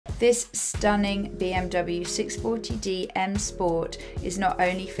This stunning BMW 640D M Sport is not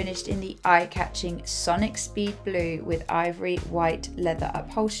only finished in the eye-catching Sonic Speed Blue with ivory white leather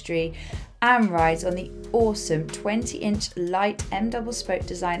upholstery and rides on the awesome 20-inch light M double spoke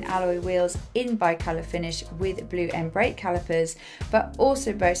design alloy wheels in bi-colour finish with blue M brake calipers, but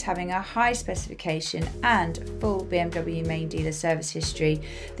also boasts having a high specification and full BMW main dealer service history.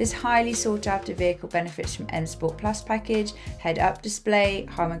 This highly sought after vehicle benefits from M Sport Plus package, head-up display,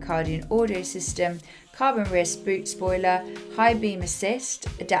 Harman Kardon Audio System, carbon rear boot spoiler, high beam assist,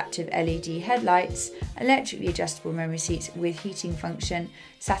 adaptive LED headlights, electrically adjustable memory seats with heating function,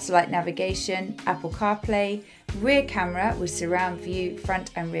 satellite navigation, Apple CarPlay, rear camera with surround view,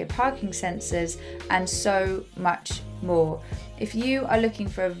 front and rear parking sensors, and so much more. If you are looking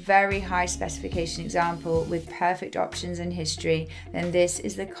for a very high specification example with perfect options and history, then this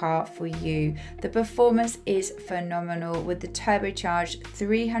is the car for you. The performance is phenomenal with the turbocharged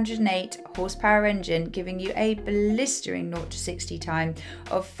 308 horsepower engine giving you a blistering 0 to 60 time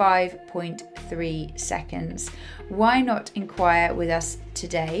of 5.3 seconds. Why not inquire with us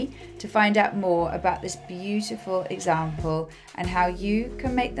today to find out more about this beautiful example and how you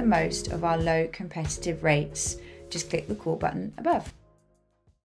can make the most of our low competitive rates? Just click the call button above.